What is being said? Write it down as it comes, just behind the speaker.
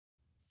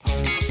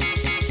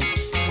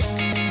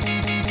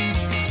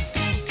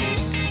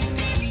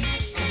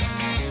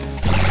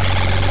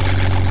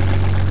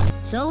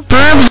So,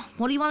 Ferb,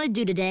 what do you want to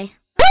do today?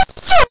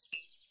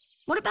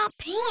 What about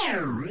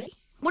Pear?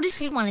 What does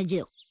he want to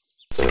do?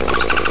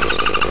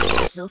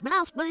 So,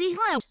 what does he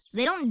like?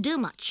 They don't do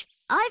much.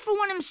 I, for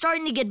one, am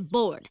starting to get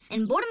bored,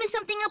 and boredom is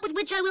something up with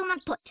which I will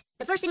not put.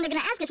 The first thing they're gonna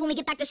ask us when we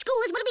get back to school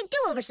is, what did we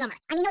do over summer?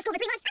 I mean, no school for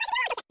 3 months.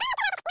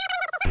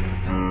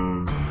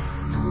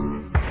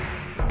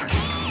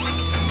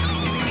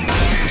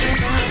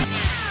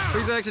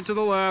 Please exit to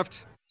the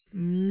left.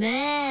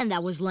 Man,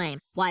 that was lame.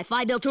 Why, if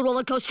I built a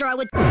roller coaster, I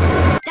would...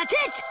 That's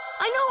it!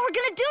 I know what we're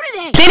gonna do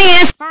today!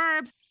 Phineas!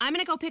 Ferb, I'm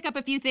gonna go pick up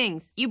a few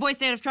things. You boys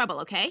stay out of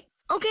trouble, okay?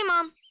 Okay,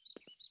 Mom.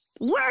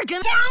 We're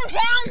gonna...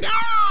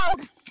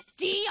 Down!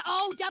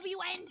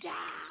 D-O-W-N down!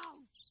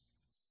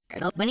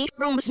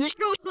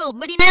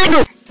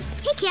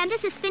 Hey,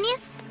 Candace, is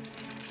Phineas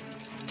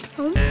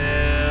home?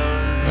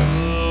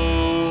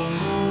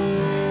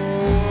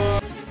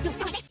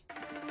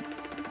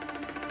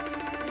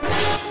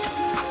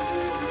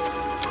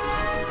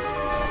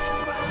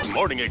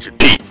 Morning, Agent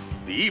D.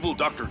 The evil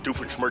Dr.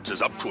 Doofenshmirtz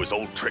is up to his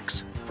old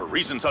tricks. For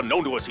reasons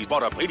unknown to us, he's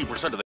bought up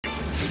 80% of the...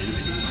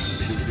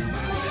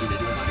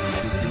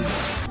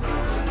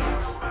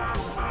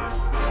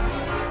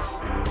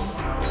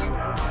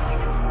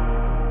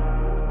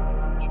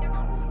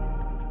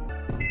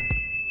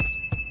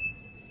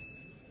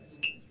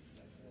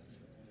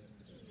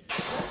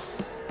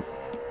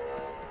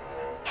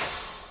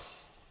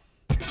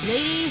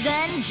 Ladies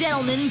and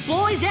gentlemen,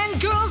 boys and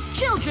girls,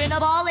 children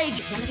of all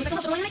ages.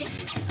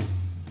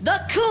 The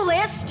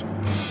coolest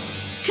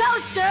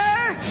coaster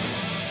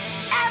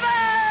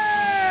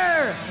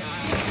ever!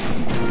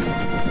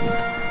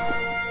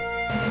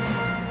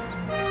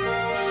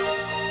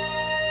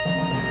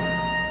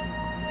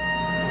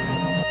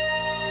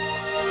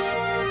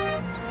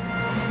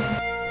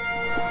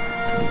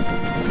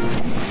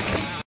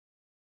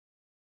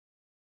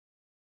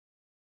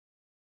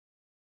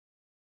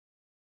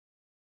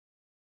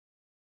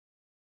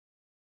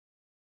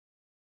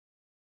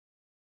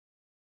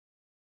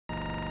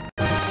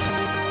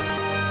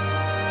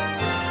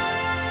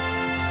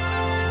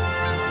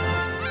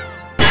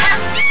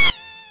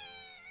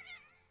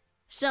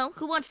 So,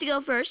 who wants to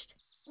go first?